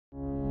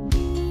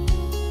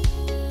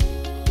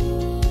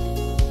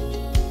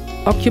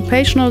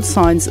Occupational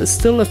science is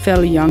still a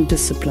fairly young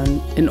discipline.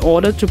 In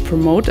order to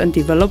promote and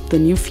develop the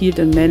new field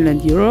in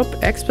mainland Europe,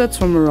 experts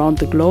from around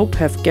the globe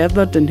have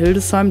gathered in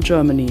Hildesheim,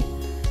 Germany.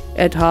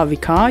 At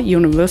HWK,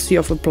 University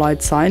of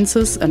Applied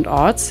Sciences and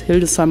Arts,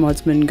 Hildesheim,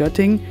 Holzminden,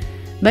 Göttingen,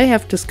 they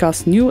have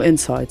discussed new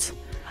insights.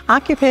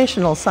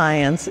 Occupational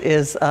science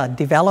is a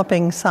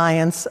developing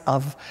science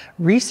of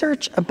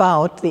research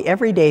about the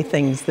everyday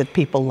things that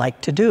people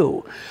like to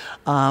do,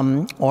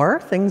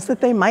 or things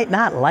that they might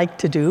not like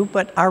to do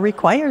but are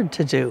required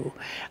to do.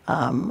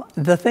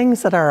 The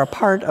things that are a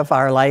part of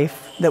our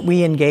life that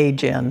we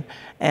engage in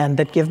and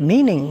that give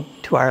meaning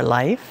to our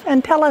life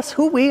and tell us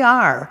who we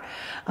are.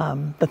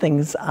 The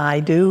things I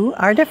do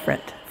are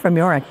different from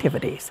your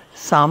activities.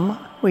 Some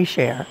we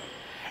share.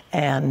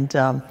 And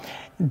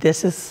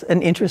this is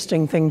an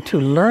interesting thing to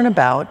learn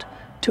about,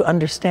 to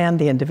understand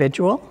the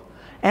individual,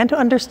 and to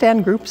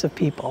understand groups of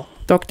people.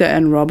 Dr.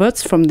 Anne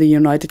Roberts from the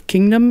United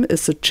Kingdom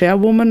is the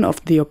chairwoman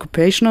of the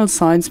occupational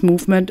science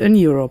movement in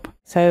Europe.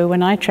 So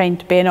when I trained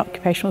to be an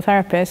occupational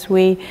therapist,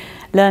 we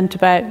learned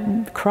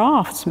about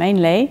crafts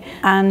mainly,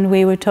 and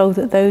we were told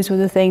that those were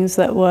the things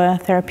that were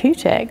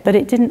therapeutic, but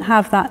it didn't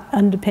have that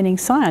underpinning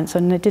science,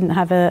 and it didn't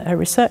have a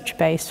research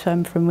base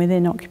from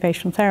within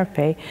occupational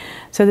therapy.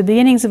 So the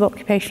beginnings of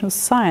occupational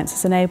science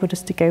has enabled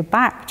us to go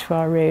back to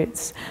our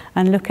roots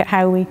and look at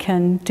how we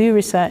can do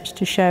research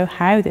to show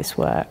how this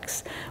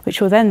works,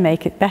 which will then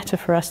make it better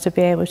for us to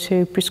be able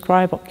to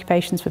prescribe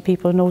occupations for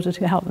people in order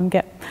to help them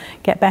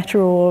get better,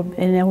 or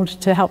in order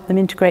to help them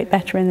integrate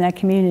better in their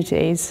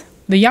communities.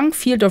 The young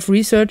field of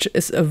research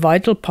is a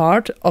vital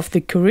part of the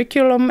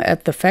curriculum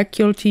at the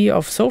Faculty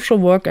of Social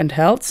Work and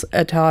Health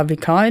at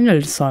HWK in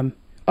Hildesheim.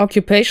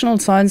 Occupational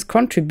science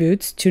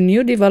contributes to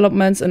new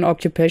developments in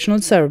occupational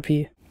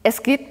therapy.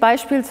 Es geht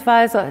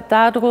beispielsweise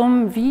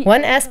darum, wie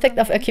One aspect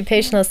of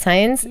occupational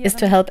science is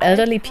to help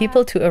elderly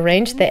people to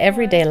arrange their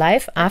everyday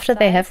life after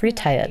they have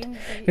retired.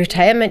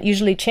 Retirement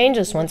usually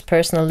changes one's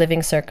personal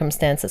living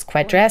circumstances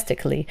quite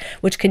drastically,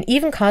 which can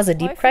even cause a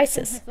deep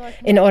crisis.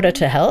 In order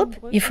to help,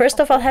 you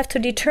first of all have to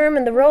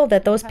determine the role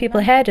that those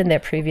people had in their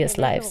previous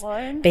lives.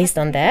 Based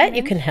on that,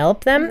 you can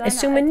help them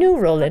assume a new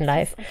role in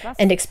life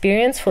and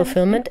experience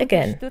fulfillment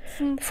again.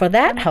 For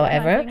that,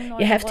 however,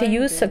 you have to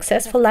use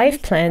successful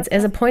life plans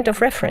as a point of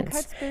reference.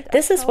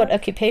 This is what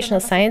occupational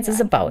science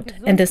is about,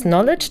 and this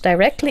knowledge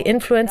directly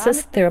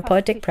influences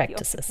therapeutic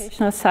practices.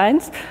 Occupational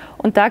Science,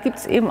 und da gibt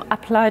es eben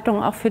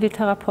Ableitungen auch für die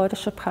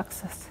therapeutische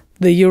Praxis.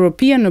 The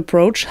European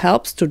approach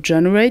helps to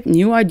generate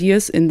new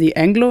ideas in the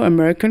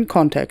Anglo-American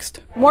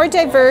context. More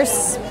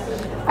diverse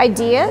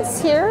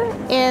ideas here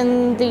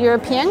in the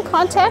European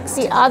context.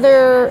 The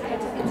other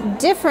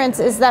difference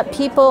is that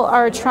people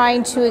are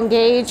trying to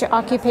engage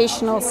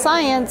occupational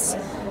science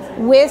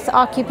with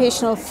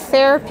occupational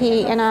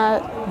therapy in a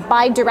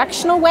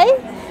bi-directional way.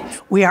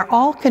 We are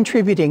all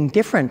contributing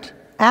different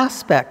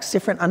aspects,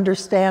 different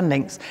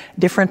understandings,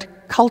 different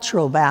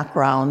cultural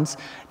backgrounds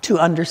to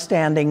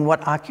understanding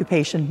what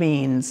occupation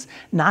means,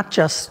 not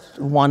just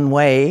one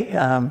way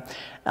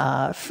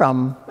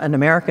from an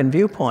American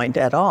viewpoint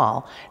at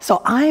all.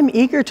 So I'm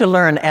eager to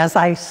learn as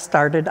I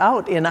started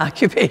out in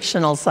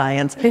occupational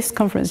science. This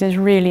conference is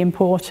really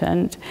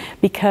important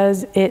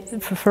because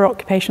for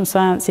occupational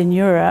science in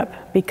Europe,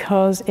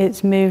 because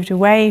it's moved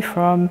away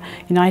from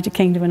United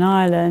Kingdom and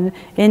Ireland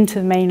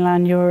into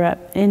mainland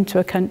Europe, into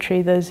a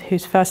country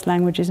whose first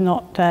language is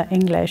not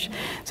English.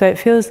 So it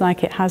feels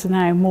like it has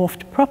now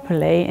morphed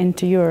properly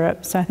into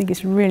Europe. So I think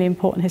it's a really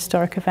important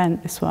historic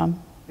event, this one.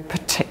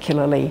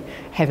 Particularly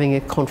having a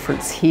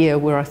conference here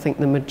where I think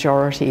the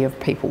majority of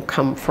people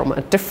come from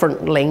a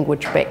different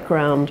language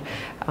background,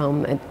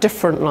 and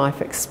different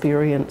life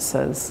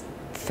experiences.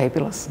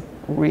 Fabulous,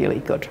 really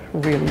good,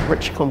 really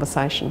rich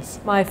conversations.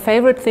 My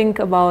favorite thing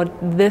about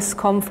this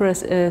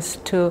conference is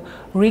to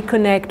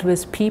reconnect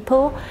with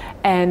people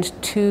and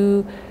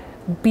to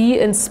be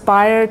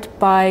inspired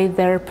by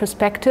their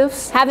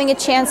perspectives. Having a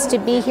chance to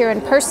be here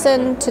in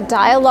person, to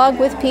dialogue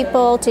with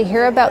people, to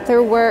hear about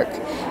their work,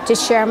 to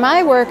share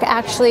my work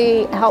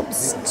actually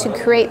helps to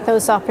create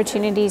those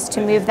opportunities to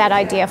move that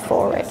idea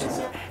forward.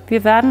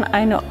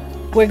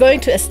 We're going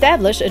to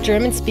establish a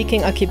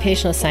German-speaking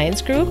occupational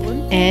science group,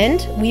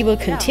 and we will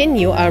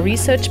continue our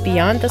research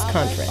beyond this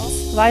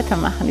conference.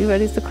 Weitermachen über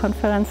diese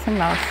Konferenz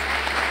hinaus.